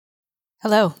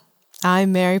Hello,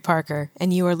 I'm Mary Parker,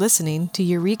 and you are listening to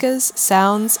Eureka's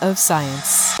Sounds of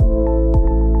Science.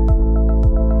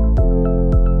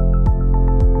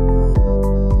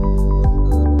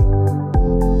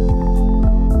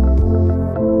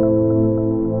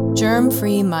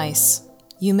 Germ-free mice.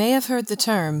 You may have heard the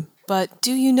term, but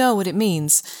do you know what it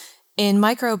means? In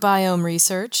microbiome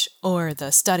research, or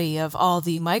the study of all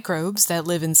the microbes that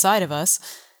live inside of us,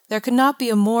 there could not be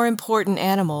a more important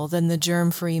animal than the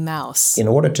germ-free mouse. In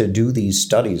order to do these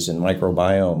studies in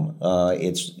microbiome,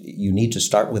 you need to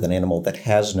start with an animal that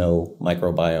has no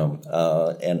microbiome,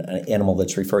 and an animal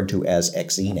that's referred to as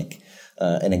exenic.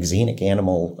 An exenic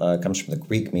animal comes from the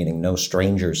Greek meaning no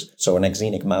strangers, so an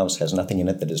exenic mouse has nothing in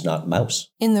it that is not mouse.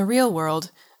 In the real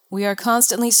world, we are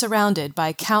constantly surrounded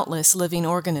by countless living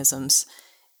organisms.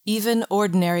 Even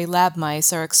ordinary lab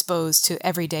mice are exposed to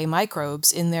everyday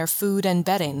microbes in their food and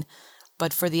bedding,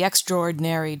 but for the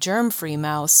extraordinary germ-free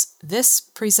mouse, this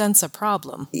presents a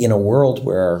problem. In a world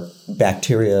where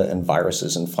bacteria and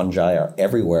viruses and fungi are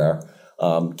everywhere,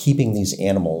 keeping these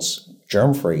animals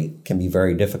germ-free can be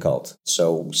very difficult.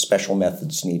 So special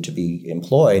methods need to be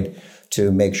employed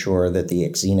to make sure that the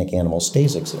exenic animal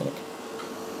stays exenic.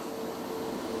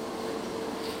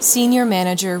 Senior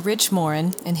Manager Rich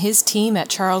Morin and his team at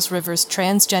Charles River's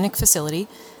transgenic facility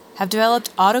have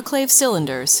developed autoclave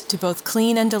cylinders to both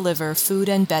clean and deliver food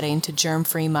and bedding to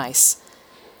germ-free mice.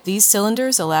 These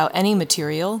cylinders allow any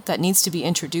material that needs to be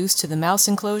introduced to the mouse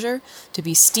enclosure to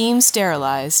be steam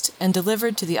sterilized and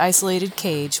delivered to the isolated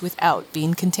cage without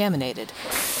being contaminated.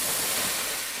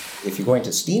 If you're going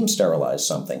to steam sterilize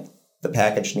something, the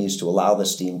package needs to allow the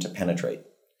steam to penetrate,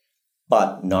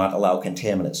 but not allow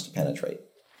contaminants to penetrate.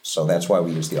 So that's why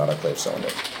we use the autoclave cylinder.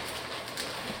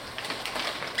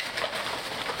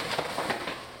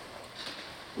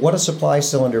 What a supply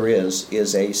cylinder is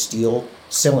a steel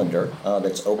cylinder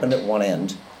that's open at one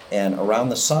end, and around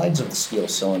the sides of the steel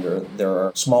cylinder there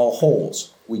are small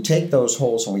holes. We take those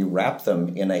holes and we wrap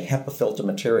them in a HEPA filter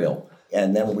material,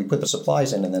 and then we put the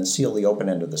supplies in and then seal the open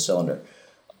end of the cylinder.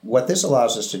 What this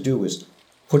allows us to do is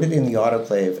put it in the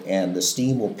autoclave, and the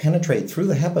steam will penetrate through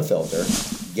the HEPA filter,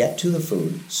 get to the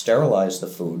food, sterilize the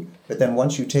food, but then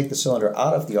once you take the cylinder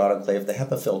out of the autoclave, the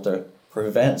HEPA filter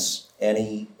prevents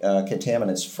any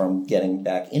contaminants from getting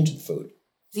back into the food.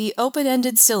 The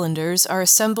open-ended cylinders are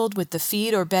assembled with the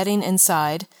feed or bedding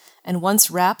inside, and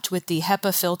once wrapped with the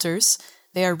HEPA filters,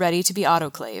 they are ready to be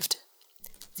autoclaved.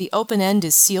 The open end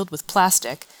is sealed with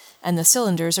plastic, and the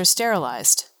cylinders are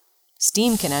sterilized.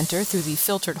 Steam can enter through the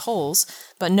filtered holes,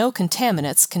 but no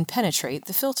contaminants can penetrate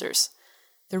the filters.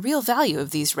 The real value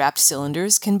of these wrapped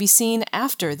cylinders can be seen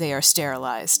after they are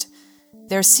sterilized.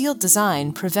 Their sealed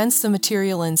design prevents the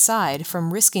material inside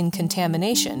from risking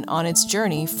contamination on its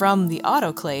journey from the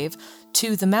autoclave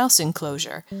to the mouse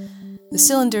enclosure. The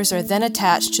cylinders are then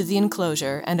attached to the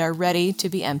enclosure and are ready to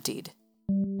be emptied.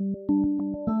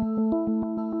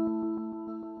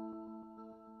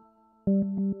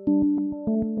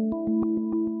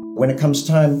 When it comes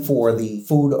time for the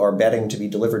food or bedding to be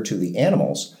delivered to the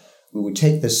animals, we would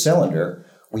take this cylinder,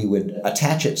 we would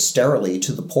attach it sterilely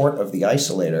to the port of the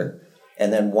isolator,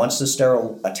 and then once the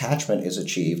sterile attachment is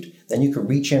achieved, then you can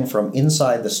reach in from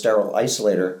inside the sterile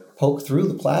isolator, poke through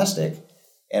the plastic,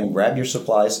 and grab your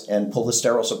supplies and pull the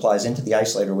sterile supplies into the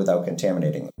isolator without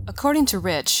contaminating them. According to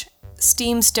Rich,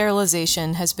 steam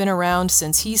sterilization has been around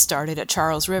since he started at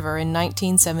Charles River in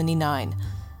 1979.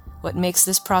 What makes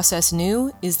this process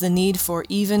new is the need for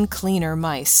even cleaner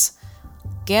mice.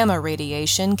 Gamma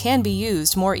radiation can be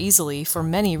used more easily for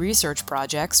many research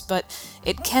projects, but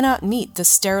it cannot meet the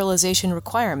sterilization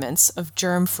requirements of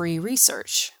germ-free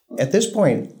research. At this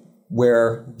point,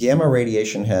 where gamma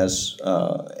radiation has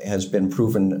been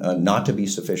proven not to be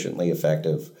sufficiently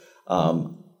effective,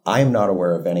 I am not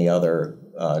aware of any other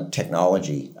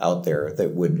technology out there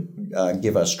that would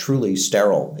give us truly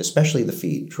sterile, especially the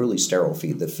feed, truly sterile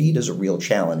feed. The feed is a real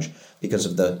challenge because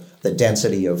of the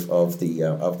density of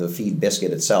the feed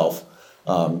biscuit itself.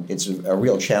 It's a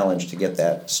real challenge to get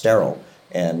that sterile,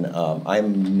 and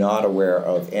I'm not aware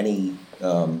of any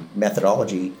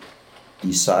methodology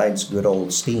besides good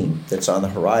old steam that's on the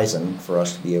horizon for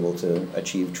us to be able to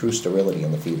achieve true sterility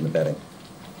in the feed and the bedding.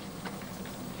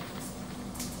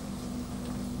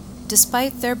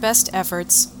 Despite their best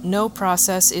efforts, no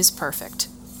process is perfect.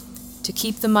 To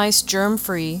keep the mice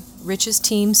germ-free, Rich's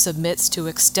team submits to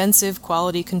extensive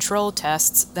quality control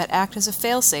tests that act as a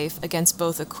failsafe against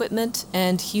both equipment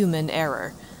and human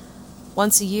error.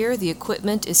 Once a year, the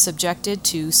equipment is subjected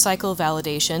to cycle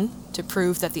validation to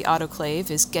prove that the autoclave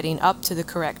is getting up to the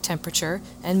correct temperature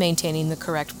and maintaining the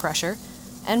correct pressure,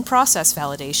 and process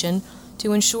validation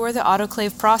to ensure the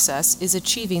autoclave process is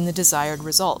achieving the desired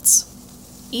results.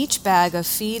 Each bag of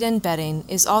feed and bedding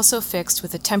is also fixed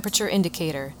with a temperature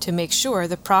indicator to make sure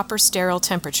the proper sterile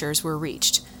temperatures were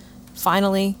reached.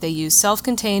 Finally, they use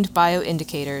self-contained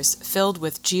bioindicators filled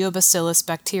with Geobacillus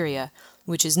bacteria,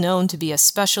 which is known to be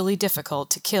especially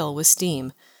difficult to kill with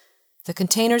steam. The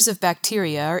containers of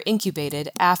bacteria are incubated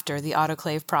after the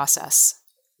autoclave process.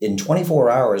 In 24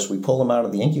 hours, we pull them out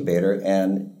of the incubator,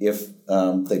 and if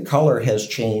the color has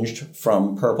changed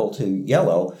from purple to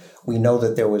yellow, we know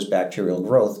that there was bacterial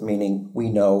growth, meaning we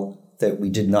know that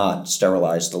we did not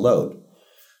sterilize the load.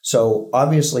 So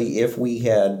obviously, if we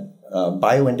had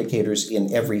bioindicators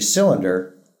in every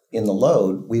cylinder in the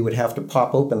load, we would have to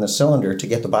pop open the cylinder to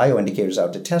get the bioindicators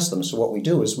out to test them. So what we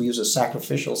do is we use a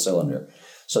sacrificial cylinder.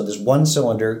 So there's one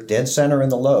cylinder dead center in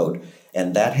the load,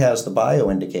 and that has the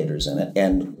bioindicators in it.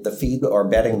 And the feed or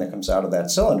bedding that comes out of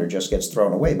that cylinder just gets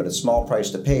thrown away, but it's a small price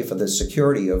to pay for the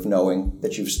security of knowing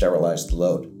that you've sterilized the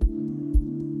load.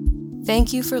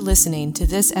 Thank you for listening to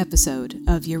this episode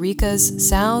of Eureka's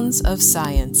Sounds of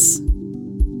Science.